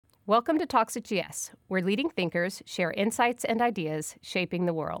Welcome to Talks at GS, where leading thinkers share insights and ideas shaping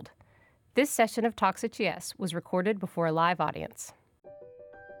the world. This session of Talks at GS was recorded before a live audience.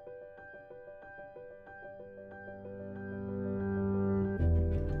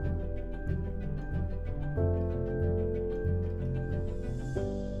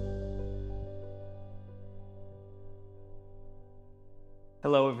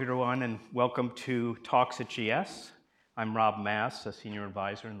 Hello, everyone, and welcome to Talks at GS. I'm Rob Mass, a senior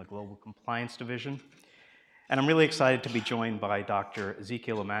advisor in the Global Compliance Division, and I'm really excited to be joined by Dr. Zeke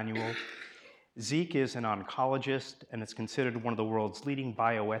Emanuel. Zeke is an oncologist and is considered one of the world's leading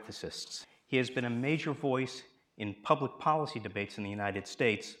bioethicists. He has been a major voice in public policy debates in the United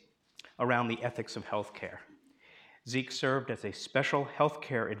States around the ethics of healthcare. Zeke served as a special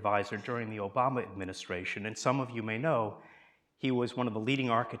healthcare advisor during the Obama administration, and some of you may know he was one of the leading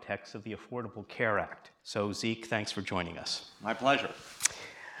architects of the Affordable Care Act. So Zeke, thanks for joining us. My pleasure.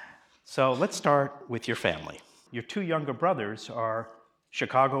 So let's start with your family. Your two younger brothers are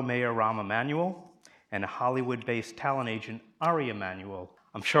Chicago Mayor Rahm Emanuel and Hollywood-based talent agent Ari Emanuel.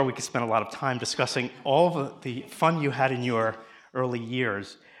 I'm sure we could spend a lot of time discussing all the fun you had in your early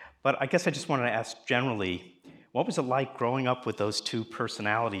years, but I guess I just wanted to ask generally, what was it like growing up with those two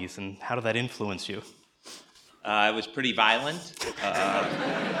personalities, and how did that influence you? It was pretty violent.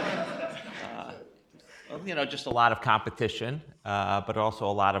 Just a lot of competition, but also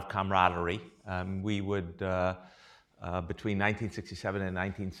a lot of camaraderie. We would, between 1967 and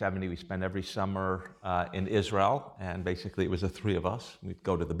 1970, we spent every summer in Israel, and basically it was the three of us. We'd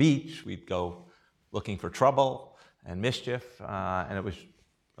go to the beach, we'd go looking for trouble and mischief, and it was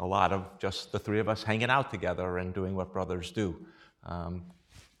a lot of just the three of us hanging out together and doing what brothers do.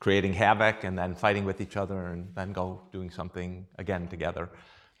 Creating havoc and then fighting with each other and then go doing something again together.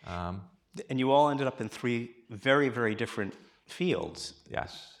 And you all ended up in three very, very different fields.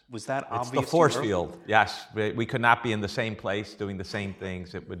 Yes. Was that obvious? It's the force field, yes. We could not be in the same place doing the same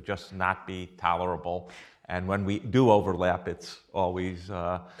things. It would just not be tolerable. And when we do overlap, it's always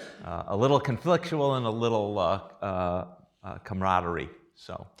a little conflictual and a little camaraderie.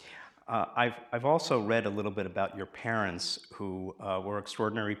 So. I've also read a little bit about your parents, who were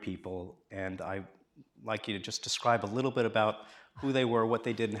extraordinary people, and I'd like you to just describe a little bit about who they were, what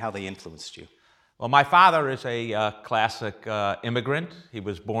they did, and how they influenced you. Well, my father is a classic immigrant. He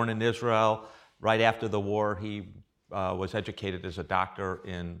was born in Israel. Right after the war, he was educated as a doctor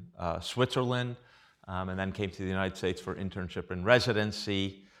in Switzerland, and then came to the United States for internship and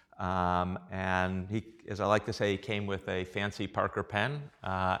residency. And he, as I like to say, he came with a fancy Parker pen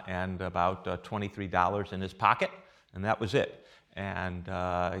and about $23 in his pocket, and that was it. And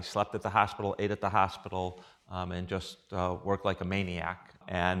he slept at the hospital, ate at the hospital, and just worked like a maniac.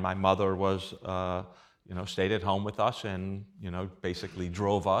 And my mother was, stayed at home with us and, basically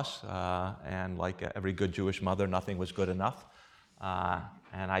drove us. And like every good Jewish mother, nothing was good enough.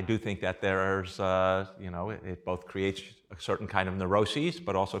 And I do think that there's, it both creates a certain kind of neuroses,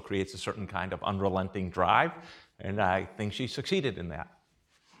 but also creates a certain kind of unrelenting drive. And I think she succeeded in that.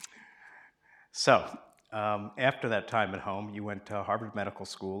 So, after that time at home, you went to Harvard Medical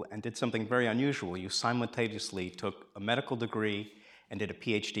School and did something very unusual. You simultaneously took a medical degree and did a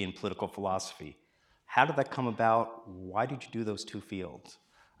PhD in political philosophy. How did that come about? Why did you do those two fields?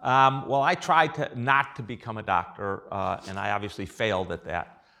 Well, I tried not to become a doctor, and I obviously failed at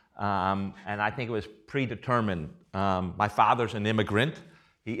that. And I think it was predetermined. My father's an immigrant.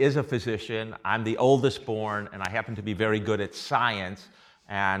 He is a physician. I'm the oldest born, and I happen to be very good at science.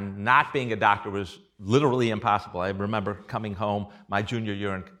 And not being a doctor was literally impossible. I remember coming home my junior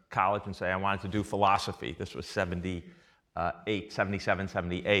year in college and saying I wanted to do philosophy. This was 77,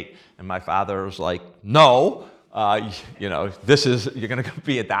 78. And my father was like, no. You're going to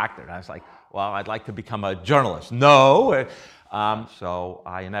be a doctor. And I was like, well, I'd like to become a journalist. No. So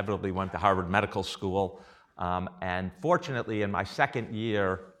I inevitably went to Harvard Medical School. And fortunately, in my second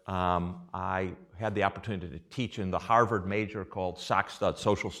year, I had the opportunity to teach in the Harvard major called SOC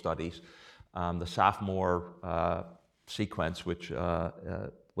Social Studies, the sophomore sequence, which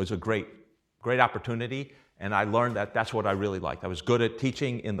was a great opportunity. And I learned that that's what I really liked. I was good at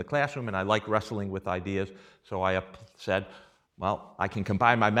teaching in the classroom, and I liked wrestling with ideas. So I said, well, I can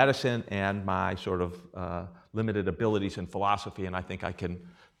combine my medicine and my sort of limited abilities in philosophy, and I think I can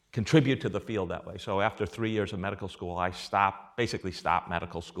contribute to the field that way. So after 3 years of medical school, I basically stopped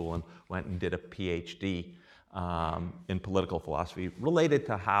medical school and went and did a PhD in political philosophy related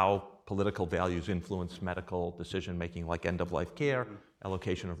to how political values influence medical decision-making, like end-of-life care,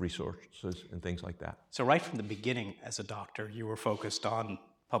 allocation of resources, and things like that. So right from the beginning, as a doctor, you were focused on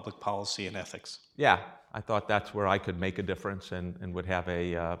public policy and ethics. Yeah, I thought that's where I could make a difference and would have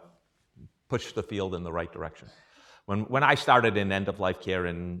a push the field in the right direction. When I started in end-of-life care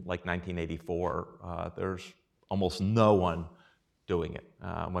in like 1984, there's almost no one doing it.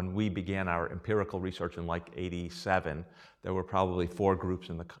 When we began our empirical research in like 87, there were probably 4 groups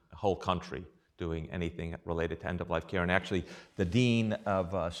in the whole country doing anything related to end-of-life care. And actually, the dean of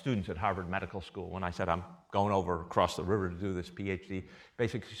students at Harvard Medical School, when I said I'm going over across the river to do this PhD,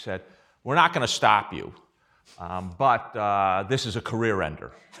 basically said, we're not going to stop you, but this is a career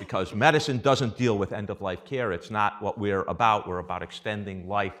ender, because medicine doesn't deal with end-of-life care. It's not what we're about. We're about extending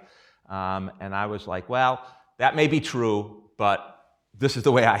life. And I was like, well, that may be true, but this is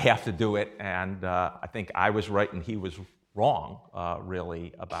the way I have to do it. And I think I was right and he was wrong,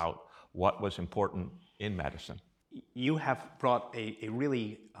 really, about what was important in medicine. You have brought a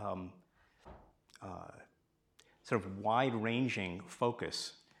really sort of wide-ranging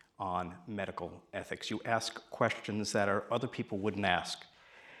focus on medical ethics. You ask questions that other people wouldn't ask.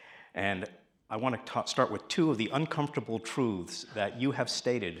 And I want to start with 2 of the uncomfortable truths that you have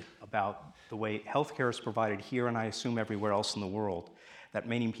stated about the way healthcare is provided here, and I assume everywhere else in the world, that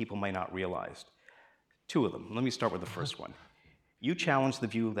many people may not realize. 2 of them. Let me start with the first one. You challenge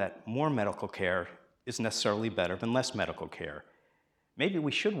the view that more medical care is necessarily better than less medical care. Maybe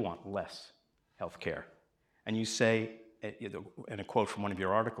we should want less health care. And you say, in a quote from one of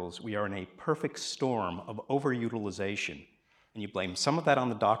your articles, we are in a perfect storm of overutilization. And you blame some of that on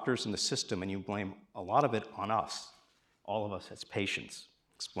the doctors and the system, and you blame a lot of it on us, all of us as patients.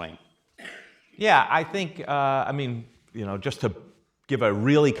 Explain. Yeah, I think, I mean, just to give a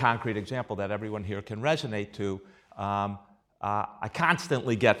really concrete example that everyone here can resonate to, I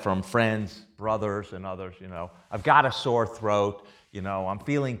constantly get from friends, brothers, and others, I've got a sore throat, I'm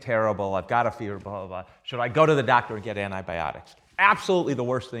feeling terrible, I've got a fever, blah, blah, blah. Should I go to the doctor and get antibiotics? Absolutely the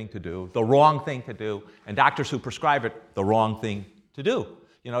worst thing to do, the wrong thing to do, and doctors who prescribe it, the wrong thing to do.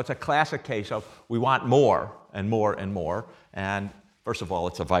 It's a classic case of we want more and more and more, and first of all,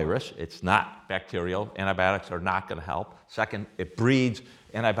 it's a virus. It's not bacterial. Antibiotics are not going to help. Second, it breeds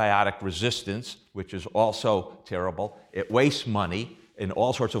antibiotic resistance, which is also terrible. It wastes money in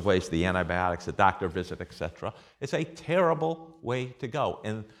all sorts of ways, the antibiotics, the doctor visit, etc. It's a terrible way to go.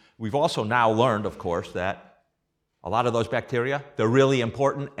 And we've also now learned, of course, that a lot of those bacteria, they're really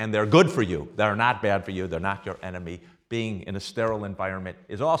important and they're good for you. They're not bad for you. They're not your enemy. Being in a sterile environment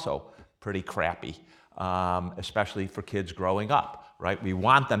is also pretty crappy, especially for kids growing up, right? We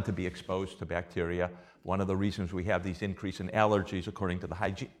want them to be exposed to bacteria. One of the reasons we have these increase in allergies, according to the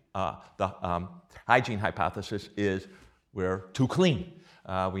hygiene hypothesis, is we're too clean.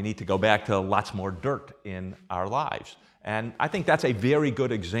 We need to go back to lots more dirt in our lives. And I think that's a very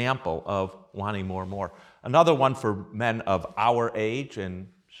good example of wanting more and more. Another one for men of our age, and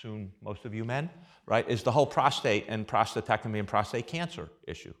soon most of you men, right, is the whole prostate and prostatectomy and prostate cancer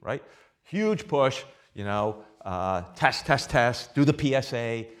issue, right? Huge push, test, do the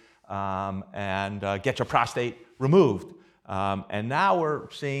PSA, and get your prostate removed. And now we're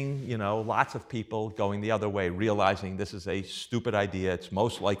seeing, lots of people going the other way, realizing this is a stupid idea. It's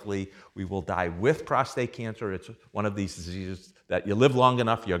most likely we will die with prostate cancer. It's one of these diseases that you live long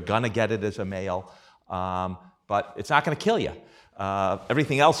enough, you're going to get it as a male, but it's not going to kill you.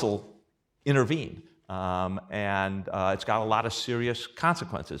 Everything else will intervene. And it's got a lot of serious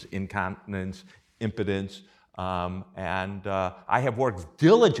consequences: incontinence, impotence, and I have worked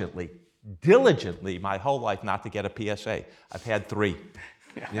diligently my whole life not to get a PSA. I've had 3.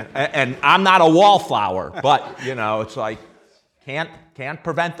 And I'm not a wallflower, but, it's like, can't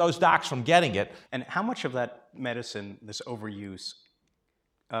prevent those docs from getting it. And how much of that medicine, this overuse,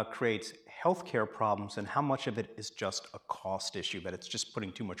 creates healthcare problems, and how much of it is just a cost issue, that it's just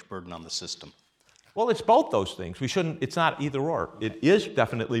putting too much burden on the system? Well, it's both those things. It's not either or. It is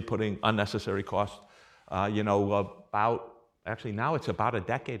definitely putting unnecessary costs. Now it's about a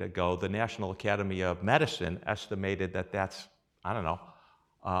decade ago, the National Academy of Medicine estimated that that's,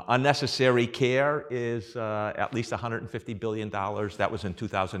 unnecessary care is at least $150 billion. That was in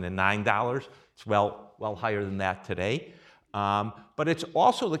 2009 dollars. It's well higher than that today. But it's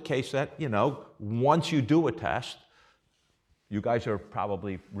also the case that, once you do a test, you guys are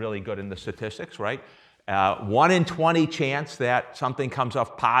probably really good in the statistics, right? 1 in 20 chance that something comes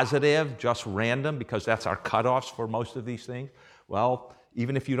off positive, just random, because that's our cutoffs for most of these things. Well,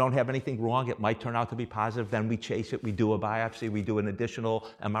 even if you don't have anything wrong, it might turn out to be positive. Then we chase it, we do a biopsy, we do an additional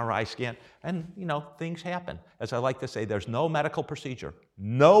MRI scan, and things happen. As I like to say, there's no medical procedure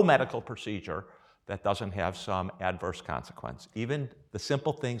that doesn't have some adverse consequence. Even the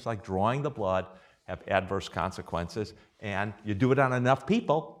simple things like drawing the blood have adverse consequences, and you do it on enough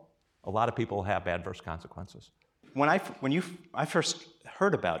people, a lot of people have adverse consequences. I first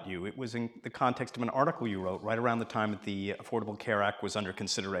heard about you, it was in the context of an article you wrote right around the time that the Affordable Care Act was under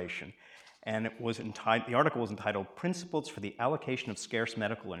consideration. And the article was entitled Principles for the Allocation of Scarce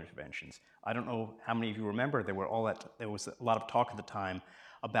Medical Interventions. I don't know how many of you remember, there was a lot of talk at the time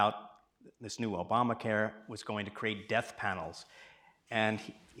about this new Obamacare was going to create death panels. And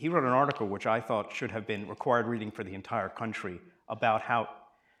he wrote an article which I thought should have been required reading for the entire country about how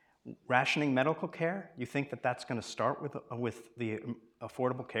rationing medical care, you think that that's going to start with the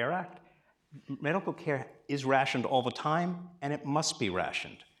Affordable Care Act? Medical care is rationed all the time, and it must be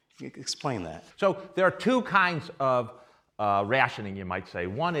rationed. Explain that. So there are two kinds of rationing, you might say.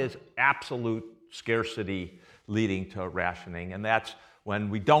 One is absolute scarcity leading to rationing, and that's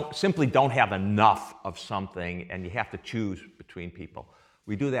when we simply don't have enough of something and you have to choose between people.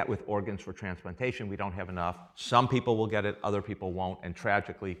 We do that with organs for transplantation. We don't have enough. Some people will get it, other people won't, and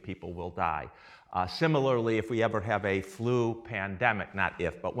tragically, people will die. Similarly, if we ever have a flu pandemic, not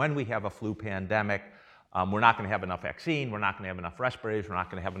if, but when we have a flu pandemic, we're not going to have enough vaccine, we're not going to have enough respirators, we're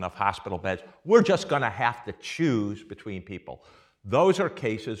not going to have enough hospital beds. We're just going to have to choose between people. Those are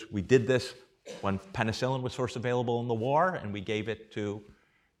cases, we did this when penicillin was first available in the war, and we gave it to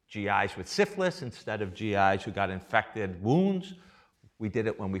GIs with syphilis instead of GIs who got infected wounds. We did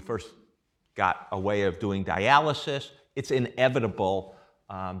it when we first got a way of doing dialysis. It's inevitable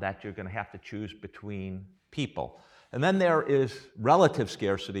that you're going to have to choose between people. And then there is relative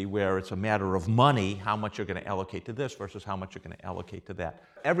scarcity, where it's a matter of money, how much you're going to allocate to this versus how much you're going to allocate to that.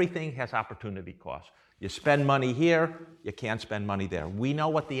 Everything has opportunity costs. You spend money here, you can't spend money there. We know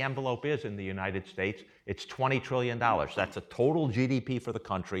what the envelope is in the United States. It's $20 trillion. That's a total GDP for the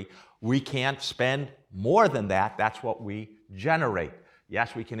country. We can't spend more than that. That's what we generate.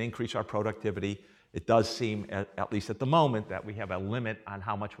 Yes, we can increase our productivity. It does seem, at least at the moment, that we have a limit on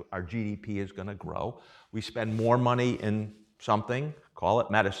how much our GDP is going to grow. We spend more money in something, call it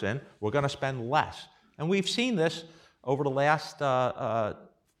medicine, we're going to spend less. And we've seen this over the last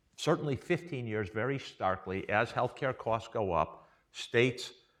certainly 15 years very starkly. As healthcare costs go up,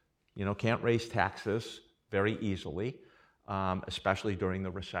 states can't raise taxes very easily, especially during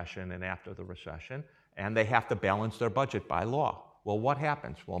the recession and after the recession, and they have to balance their budget by law. Well, what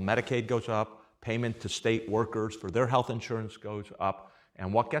happens? Well, Medicaid goes up, payment to state workers for their health insurance goes up,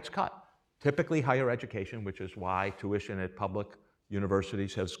 and what gets cut? Typically higher education, which is why tuition at public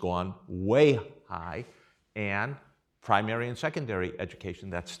universities has gone way high, and primary and secondary education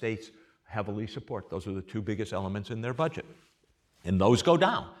that states heavily support. Those are the two biggest elements in their budget. And those go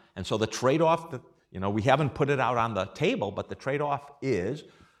down. And so the trade-off, we haven't put it out on the table, but the trade-off is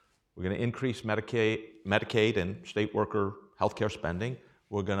we're going to increase Medicaid and state worker healthcare spending.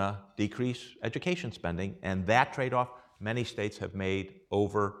 We're going to decrease education spending. And that trade-off many states have made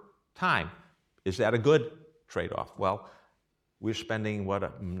over time. Is that a good trade-off? Well, we're spending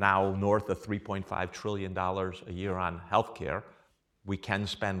now north of $3.5 trillion a year on healthcare. We can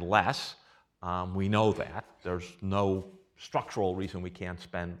spend less. We know that. There's no structural reason we can't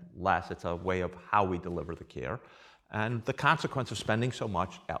spend less. It's a way of how we deliver the care. And the consequence of spending so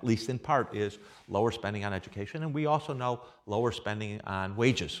much, at least in part, is lower spending on education. And we also know lower spending on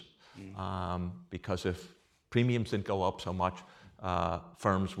wages. Because if premiums didn't go up so much,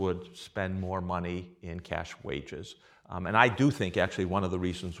 firms would spend more money in cash wages. And I do think actually one of the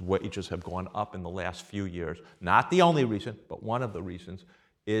reasons wages have gone up in the last few years, not the only reason, but one of the reasons,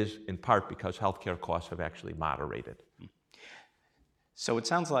 is in part because healthcare costs have actually moderated. So it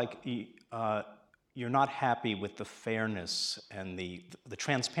sounds like you're not happy with the fairness and the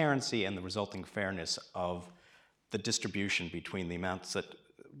transparency and the resulting fairness of the distribution between the amounts that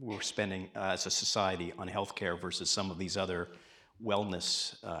we're spending as a society on healthcare versus some of these other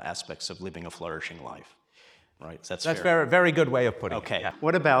wellness aspects of living a flourishing life. Right, that's fair. Very good way of putting it. Okay. Yeah.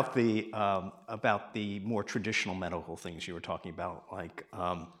 What about the more traditional medical things you were talking about, like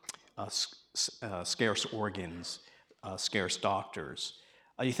scarce organs, scarce doctors?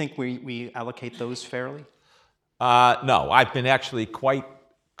 Do you think we allocate those fairly? No, I've been actually quite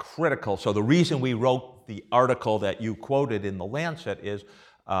critical. So the reason we wrote the article that you quoted in The Lancet is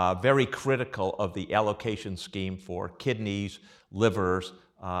very critical of the allocation scheme for kidneys, livers,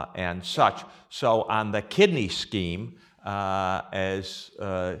 and such. So on the kidney scheme, as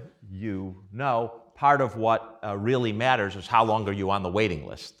you know, part of what really matters is how long are you on the waiting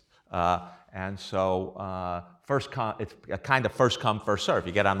list. And so it's a kind of first come, first serve.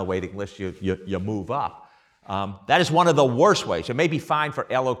 You get on the waiting list, you move up. That is one of the worst ways. It may be fine for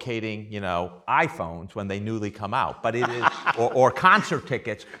allocating, iPhones when they newly come out, but it is, or concert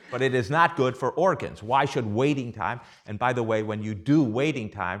tickets, but it is not good for organs. Why should waiting time? And by the way, when you do waiting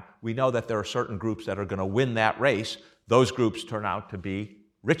time, we know that there are certain groups that are going to win that race. Those groups turn out to be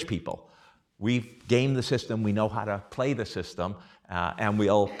rich people. We've gamed the system. We know how to play the system, and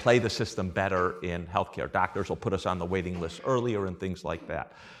we'll play the system better in healthcare. Doctors will put us on the waiting list earlier and things like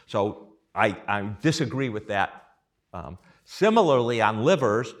that. So I disagree with that. Similarly, on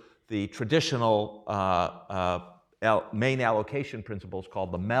livers, the traditional main allocation principle is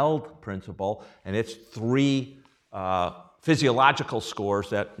called the MELD principle, and it's 3 physiological scores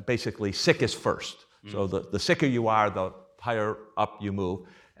that basically sick is first. So the sicker you are, the higher up you move.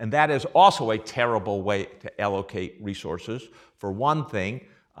 And that is also a terrible way to allocate resources. For one thing,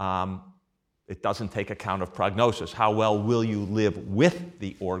 it doesn't take account of prognosis. How well will you live with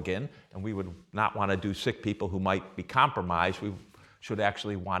the organ? And we would not want to do sick people who might be compromised. We should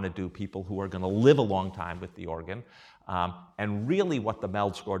actually want to do people who are going to live a long time with the organ. And really what the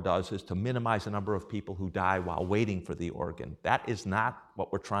MELD score does is to minimize the number of people who die while waiting for the organ. That is not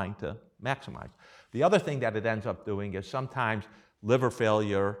what we're trying to maximize. The other thing that it ends up doing is sometimes liver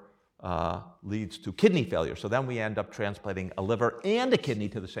failure leads to kidney failure. So then we end up transplanting a liver and a kidney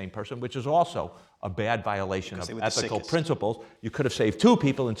to the same person, which is also a bad violation of ethical principles. You could have saved 2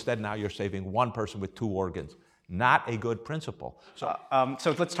 people. Instead, now you're saving 1 person with 2 organs. Not a good principle. So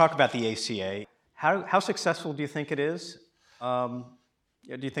let's talk about the ACA. How successful do you think it is? Do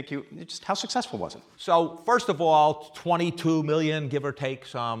you think how successful was it? So first of all, 22 million, give or take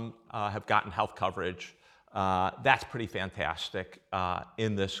some, have gotten health coverage. That's pretty fantastic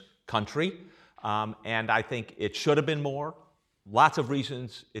in this country. And I think it should have been more. Lots of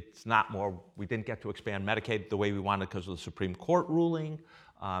reasons it's not more. We didn't get to expand Medicaid the way we wanted because of the Supreme Court ruling.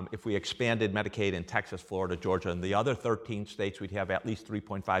 If we expanded Medicaid in Texas, Florida, Georgia, and the other 13 states, we'd have at least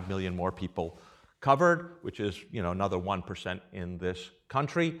 3.5 million more people covered, which is another 1% in this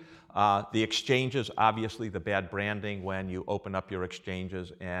country. The exchanges, obviously the bad branding when you open up your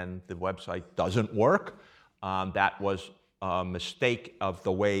exchanges and the website doesn't work. That was a mistake of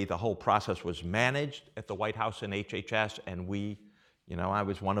the way the whole process was managed at the White House and HHS, and I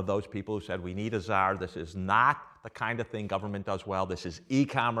was one of those people who said, we need a czar. This is not the kind of thing government does well. This is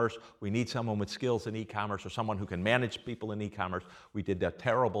e-commerce. We need someone with skills in e-commerce or someone who can manage people in e-commerce. We did a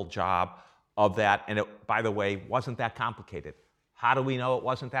terrible job of that, and it, by the way, wasn't that complicated. How do we know it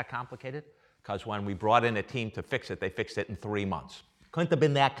wasn't that complicated? Because when we brought in a team to fix it, they fixed it in 3 months. Couldn't have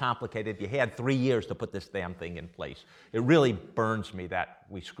been that complicated. You had 3 years to put this damn thing in place. It really burns me that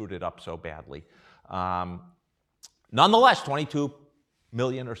we screwed it up so badly. Nonetheless, 22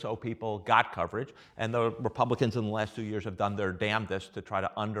 million or so people got coverage, and the Republicans in the last 2 years have done their damnedest to try to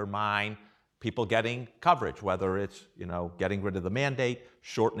undermine people getting coverage, whether it's getting rid of the mandate,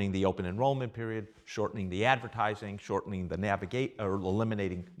 shortening the open enrollment period, shortening the advertising, shortening the or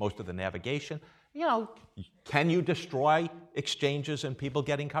eliminating most of the navigation. Can you destroy exchanges and people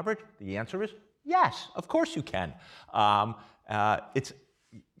getting coverage? The answer is yes, of course you can. It's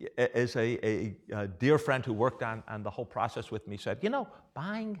as a dear friend who worked on the whole process with me said,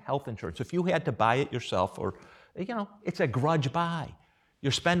 buying health insurance, if you had to buy it yourself, or it's a grudge buy.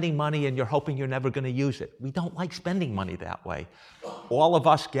 You're spending money and you're hoping you're never going to use it. We don't like spending money that way. All of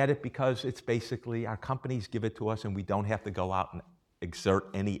us get it because it's basically our companies give it to us and we don't have to go out and exert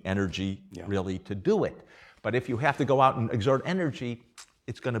any energy really to do it. But if you have to go out and exert energy,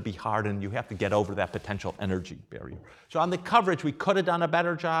 it's going to be hard and you have to get over that potential energy barrier. So on the coverage, we could have done a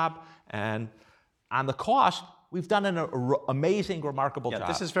better job. And on the cost, we've done an amazing, remarkable job.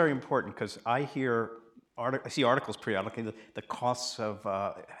 This is very important because I see articles periodically that the costs of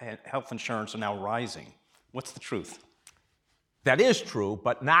health insurance are now rising. What's the truth? That is true,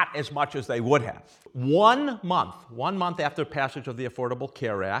 but not as much as they would have. 1 month after passage of the Affordable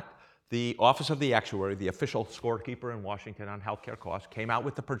Care Act, the Office of the Actuary, the official scorekeeper in Washington on healthcare costs, came out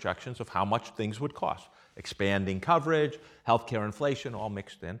with the projections of how much things would cost. Expanding coverage, healthcare inflation, all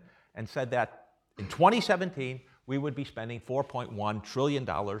mixed in, and said that in 2017, we would be spending $4.1 trillion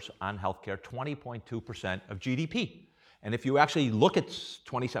on healthcare, 20.2% of GDP. And if you actually look at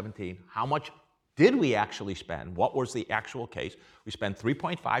 2017, how much did we actually spend? What was the actual case? We spent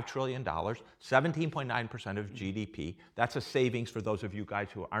 $3.5 trillion, 17.9% of GDP. That's a savings for those of you guys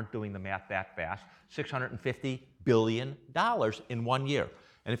who aren't doing the math that fast, $650 billion in 1 year.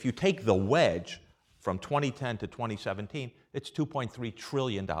 And if you take the wedge from 2010 to 2017, it's $2.3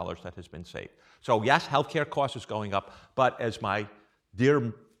 trillion that has been saved. So yes, healthcare cost is going up, but as my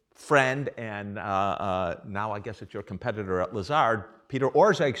dear friend and now I guess it's your competitor at Lazard, Peter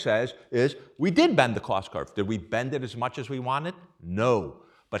Orszag says is we did bend the cost curve. Did we bend it as much as we wanted? No.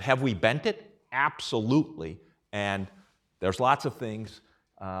 But have we bent it? Absolutely. And there's lots of things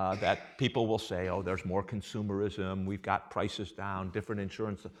that people will say, oh, there's more consumerism, we've got prices down, different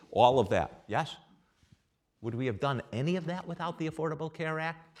insurance, all of that. Yes? Would we have done any of that without the Affordable Care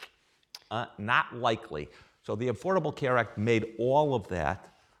Act? Not likely. So the Affordable Care Act made all of that,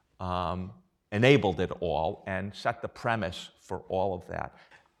 enabled it all, and set the premise for all of that.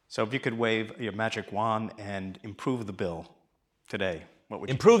 So if you could wave your magic wand and improve the bill today, what would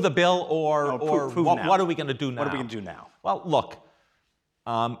you improve the bill, or what are we going to do now? What are we going to do now? Well, look,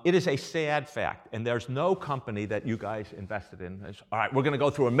 it is a sad fact, and there's no company that you guys invested in that's, all right, we're going to go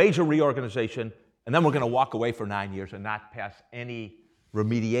through a major reorganization, and then we're going to walk away for 9 years and not pass any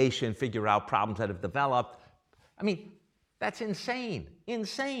remediation, figure out problems that have developed. I mean, that's insane,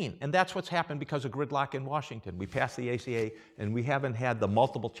 insane. And that's what's happened because of gridlock in Washington. We passed the ACA, and we haven't had the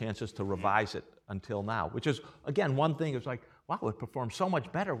multiple chances to revise it until now, which is, again, one thing is like, wow, it performed so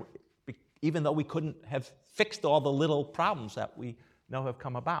much better, even though we couldn't have fixed all the little problems that we know have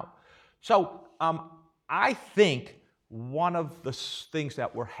come about. So I think one of the things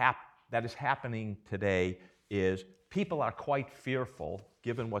that that is happening today is people are quite fearful,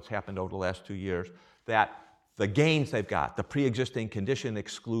 given what's happened over the last 2 years, that the gains they've got, the pre-existing condition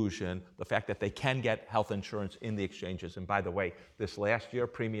exclusion, the fact that they can get health insurance in the exchanges, and by the way, this last year,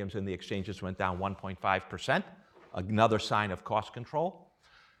 premiums in the exchanges went down 1.5%, another sign of cost control.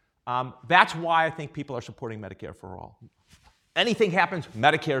 That's why I think people are supporting Medicare for All. Anything happens,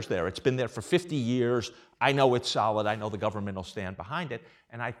 Medicare's there. It's been there for 50 years. I know it's solid. I know the government will stand behind it.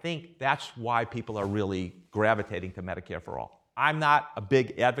 And I think that's why people are really gravitating to Medicare for All. I'm not a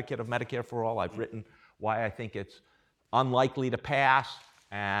big advocate of Medicare for All. I've written why I think it's unlikely to pass,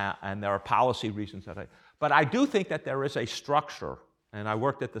 and there are policy reasons but I do think that there is a structure, and I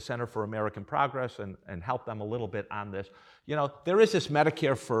worked at the Center for American Progress and helped them a little bit on this. You know, there is this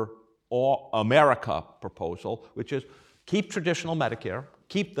Medicare for All America proposal, which is keep traditional Medicare,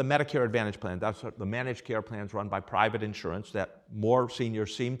 keep the Medicare Advantage plan. That's the managed care plans run by private insurance that more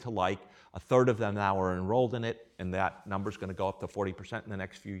seniors seem to like. A third of them now are enrolled in it, and that number's going to go up to 40% in the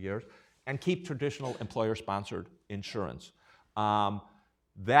next few years. And keep traditional employer-sponsored insurance.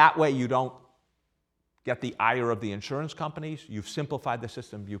 That way you don't get the ire of the insurance companies. You've simplified the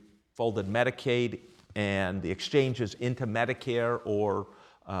system. You've folded Medicaid and the exchanges into Medicare or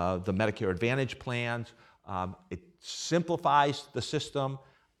the Medicare Advantage plans. It simplifies the system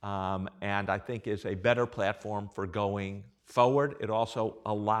and I think is a better platform for going forward. It also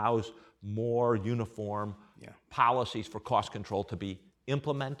allows more uniform policies for cost control to be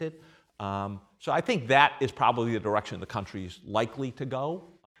implemented. So I think that is probably the direction the country is likely to go.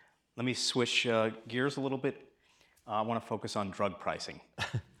 Let me switch gears a little bit. I want to focus on drug pricing,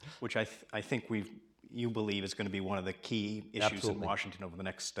 which I think you believe is going to be one of the key issues Absolutely. in Washington over the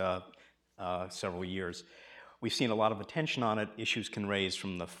next several years. We've seen a lot of attention on it. Issues can raise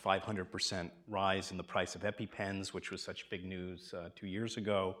from the 500% rise in the price of EpiPens, which was such big news 2 years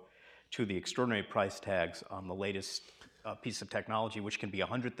ago, to the extraordinary price tags on the latest piece of technology, which can be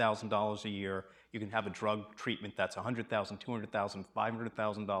 $100,000 a year. You can have a drug treatment that's $100,000, $200,000,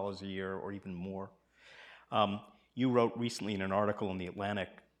 $500,000 a year, or even more. You wrote recently in an article in The Atlantic,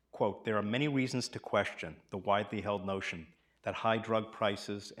 quote, "There are many reasons to question the widely held notion that high drug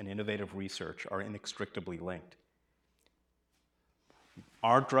prices and innovative research are inextricably linked."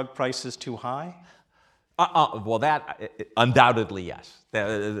 Are drug prices too high? Well, that undoubtedly yes.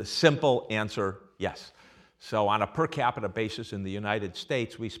 The simple answer, yes. So on a per capita basis in the United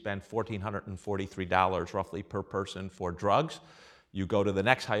States, we spend $1,443 roughly per person for drugs. You go to the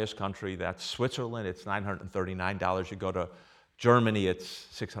next highest country, that's Switzerland, it's $939. You go to Germany, it's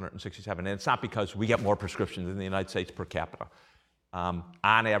 $667. And it's not because we get more prescriptions in the United States per capita. On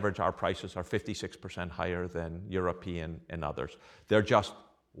average, our prices are 56% higher than European and others. They're just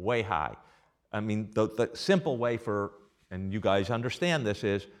way high. I mean, the simple way and you guys understand this,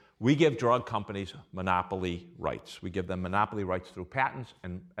 is we give drug companies monopoly rights. We give them monopoly rights through patents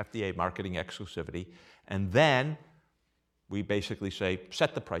and FDA marketing exclusivity. And then we basically say,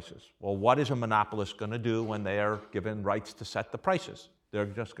 set the prices. Well, what is a monopolist going to do when they are given rights to set the prices? They're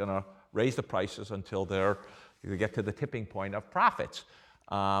just going to raise the prices until they get to the tipping point of profits.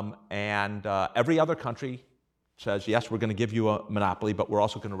 Every other country says, yes, we're going to give you a monopoly, but we're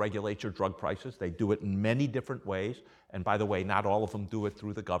also going to regulate your drug prices. They do it in many different ways. And by the way, not all of them do it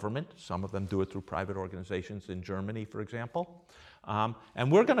through the government. Some of them do it through private organizations in Germany, for example.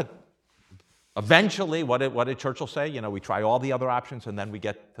 And we're going to eventually, what did Churchill say? You know, we try all the other options and then we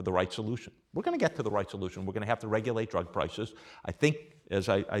get to the right solution. We're going to get to the right solution. We're going to have to regulate drug prices. I think, as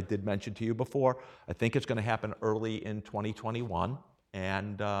I did mention to you before, I think it's going to happen early in 2021,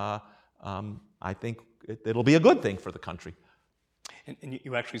 and I think it'll be a good thing for the country. And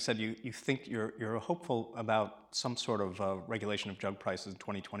you actually said you think you're hopeful about some sort of regulation of drug prices in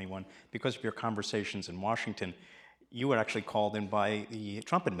 2021 because of your conversations in Washington. You were actually called in by the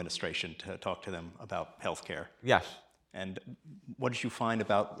Trump administration to talk to them about health care. Yes. And what did you find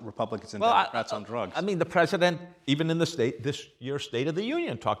about Republicans and Democrats on drugs? I mean, the president, even in this year's State of the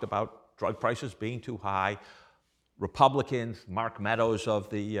Union, talked about drug prices being too high. Republicans, Mark Meadows of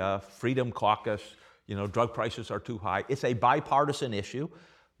the Freedom Caucus, you know, drug prices are too high. It's a bipartisan issue.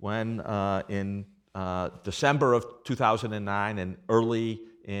 When in December of 2009 and early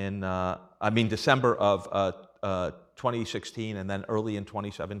in, December of 2016 and then early in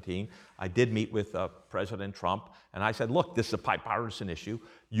 2017, I did meet with President Trump, and I said, look, this is a bipartisan issue.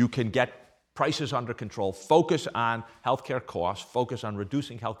 You can get prices under control, focus on healthcare costs, focus on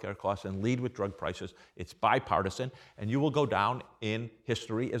reducing healthcare costs, and lead with drug prices. It's bipartisan, and you will go down in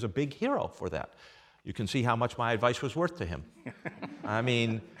history as a big hero for that. You can see how much my advice was worth to him. I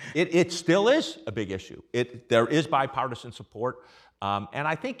mean, it still is a big issue. There is bipartisan support. And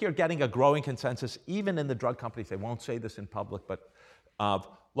I think you're getting a growing consensus, even in the drug companies. They won't say this in public, but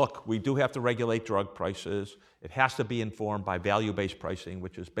look, we do have to regulate drug prices. It has to be informed by value-based pricing,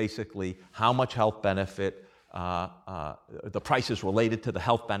 which is basically how much health benefit, the price is related to the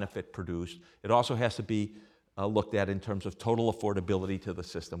health benefit produced. It also has to be looked at in terms of total affordability to the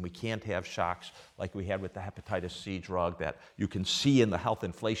system. We can't have shocks like we had with the hepatitis C drug that you can see in the health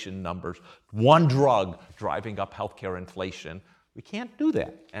inflation numbers. One drug driving up healthcare inflation. We can't do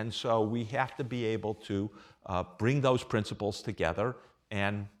that. And so we have to be able to bring those principles together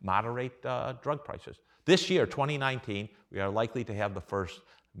and moderate drug prices. This year, 2019, we are likely to have the first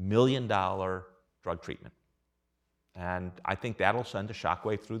 $1 million drug treatment. And I think that'll send a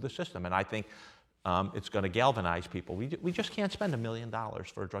shockwave through the system. And I think it's going to galvanize people. We just can't spend $1 million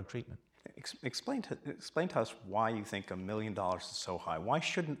for a drug treatment. Explain to us why you think $1 million is so high. Why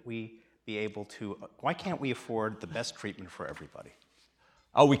shouldn't we be able to, why can't we afford the best treatment for everybody?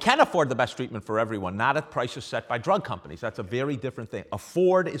 Oh, we can afford the best treatment for everyone, not at prices set by drug companies. That's a very different thing.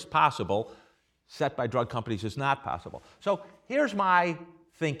 Afford is possible, set by drug companies is not possible. So here's my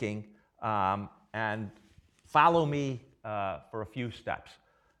thinking, and follow me for a few steps.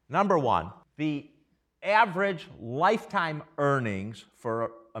 Number one, the average lifetime earnings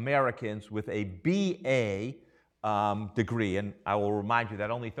for Americans with a BA degree, and I will remind you that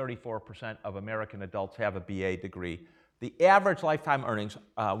only 34% of American adults have a BA degree. The average lifetime earnings,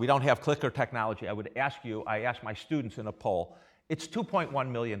 we don't have clicker technology. I asked my students in a poll, it's $2.1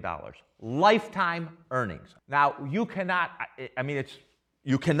 million. Lifetime earnings. Now, you cannot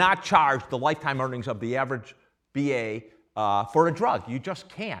charge the lifetime earnings of the average BA for a drug. You just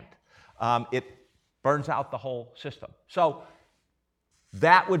can't. It burns out the whole system. So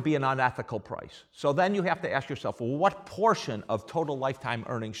that would be an unethical price. So then you have to ask yourself, well, what portion of total lifetime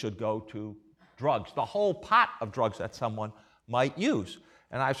earnings should go to drugs? The whole pot of drugs that someone might use.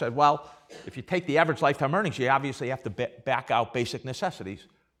 And I said, well, if you take the average lifetime earnings, you obviously have to back out basic necessities.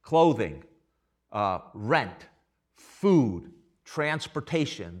 Clothing, rent, food,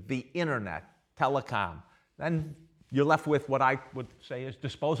 transportation, the internet, telecom. Then you're left with what I would say is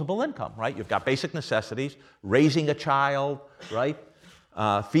disposable income, right? You've got basic necessities, raising a child, right?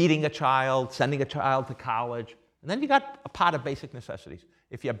 Feeding a child, sending a child to college, and then you got a pot of basic necessities.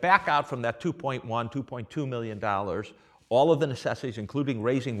 If you back out from that $2.2 million, all of the necessities, including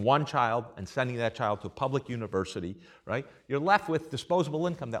raising one child and sending that child to a public university, right? You're left with disposable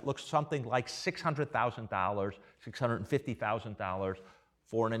income that looks something like $600,000, $650,000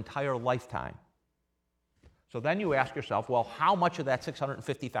 for an entire lifetime. So then you ask yourself, well, how much of that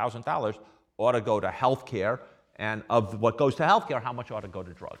 $650,000 ought to go to health care? And of what goes to health care, how much ought to go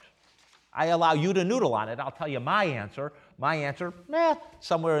to drugs? I allow you to noodle on it. I'll tell you my answer. My answer,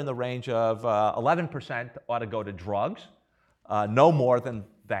 somewhere in the range of 11% ought to go to drugs, no more than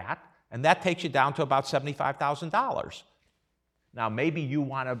that. And that takes you down to about $75,000. Now, maybe you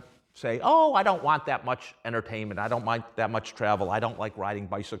want to say, oh, I don't want that much entertainment. I don't like that much travel. I don't like riding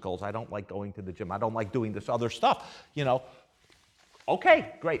bicycles. I don't like going to the gym. I don't like doing this other stuff. You know,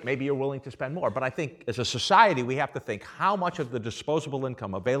 okay, great. Maybe you're willing to spend more. But I think as a society, we have to think how much of the disposable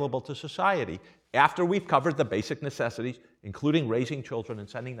income available to society, after we've covered the basic necessities, including raising children and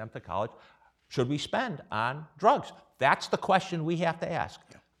sending them to college, should we spend on drugs? That's the question we have to ask.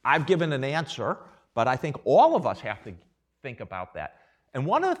 Yeah. I've given an answer, but I think all of us have to think about that. And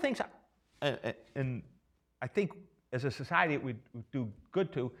one of the things and I think as a society we do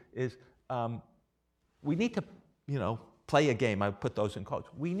good to is we need to, play a game. I put those in quotes.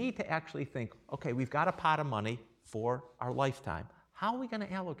 We need to actually think, okay, we've got a pot of money for our lifetime. How are we going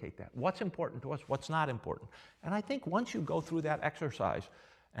to allocate that? What's important to us? What's not important? And I think once you go through that exercise,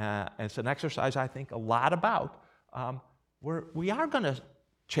 it's an exercise I think a lot about, we are going to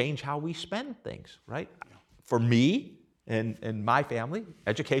change how we spend things, right? For me and my family,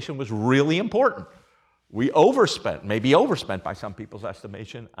 education was really important. We maybe overspent by some people's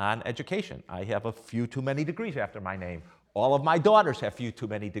estimation on education. I have a few too many degrees after my name. All of my daughters have few too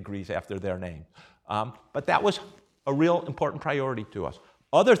many degrees after their name. But that was a real important priority to us.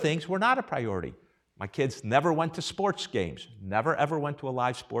 Other things were not a priority. My kids never went to sports games, never ever went to a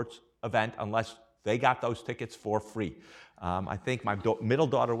live sports event unless they got those tickets for free. I think my middle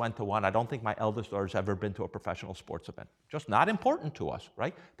daughter went to one. I don't think my eldest daughter's ever been to a professional sports event. Just not important to us,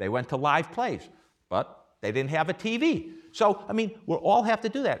 right? They went to live plays, but they didn't have a TV. So, we all have to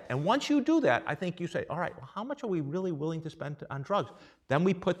do that. And once you do that, I think you say, all right, well, how much are we really willing to spend on drugs? Then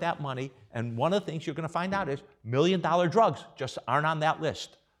we put that money, and one of the things you're going to find out is $1 million drugs just aren't on that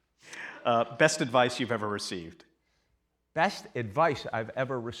list. Best advice you've ever received? Best advice I've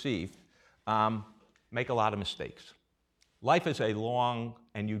ever received, make a lot of mistakes. Life is a long,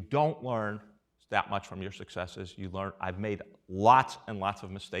 and you don't learn that much from your successes. I've made lots and lots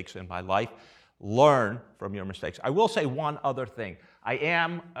of mistakes in my life. Learn from your mistakes. I will say one other thing. I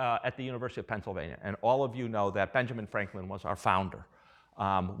am at the University of Pennsylvania, and all of you know that Benjamin Franklin was our founder.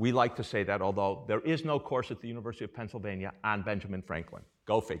 We like to say that, although there is no course at the University of Pennsylvania on Benjamin Franklin.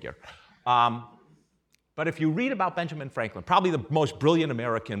 Go figure. But if you read about Benjamin Franklin, probably the most brilliant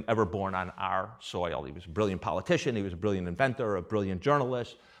American ever born on our soil. He was a brilliant politician, he was a brilliant inventor, a brilliant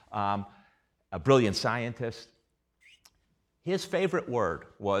journalist, a brilliant scientist. His favorite word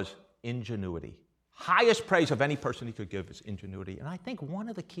was ingenuity. Highest praise of any person he could give is ingenuity. And I think one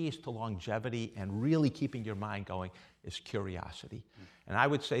of the keys to longevity and really keeping your mind going is curiosity. And I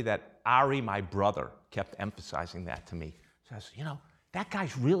would say that Ari, my brother, kept emphasizing that to me. He says, that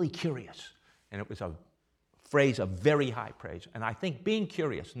guy's really curious. And it was a phrase of very high praise. And I think being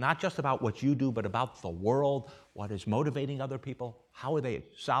curious, not just about what you do, but about the world, what is motivating other people, how are they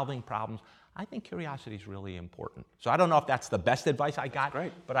solving problems, I think curiosity is really important. So I don't know if that's the best advice I got,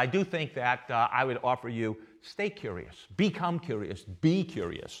 but I do think that I would offer you, stay curious, become curious, be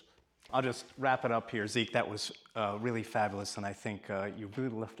curious. I'll just wrap it up here. Zeke, that was really fabulous, and I think you really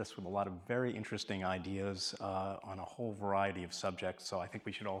left us with a lot of very interesting ideas on a whole variety of subjects. So I think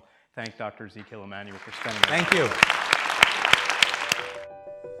we should all thank Dr. Zeke Emanuel for spending Thank you.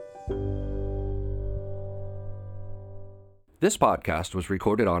 This podcast was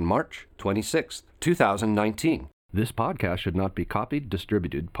recorded on March 26, 2019. This podcast should not be copied,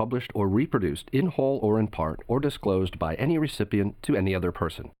 distributed, published, or reproduced in whole or in part, or disclosed by any recipient to any other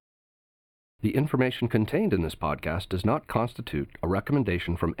person. The information contained in this podcast does not constitute a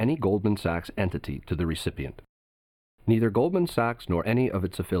recommendation from any Goldman Sachs entity to the recipient. Neither Goldman Sachs nor any of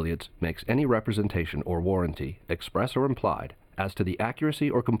its affiliates makes any representation or warranty, express or implied, as to the accuracy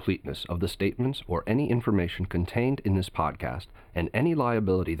or completeness of the statements or any information contained in this podcast, and any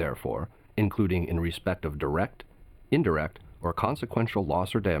liability therefore, including in respect of direct, indirect, or consequential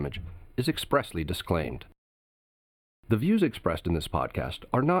loss or damage, is expressly disclaimed. The views expressed in this podcast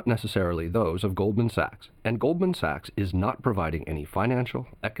are not necessarily those of Goldman Sachs, and Goldman Sachs is not providing any financial,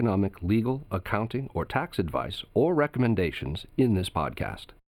 economic, legal, accounting, or tax advice or recommendations in this podcast.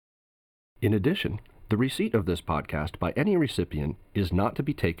 In addition, the receipt of this podcast by any recipient is not to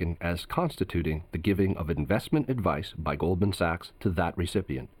be taken as constituting the giving of investment advice by Goldman Sachs to that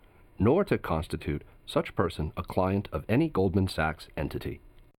recipient, nor to constitute such person a client of any Goldman Sachs entity.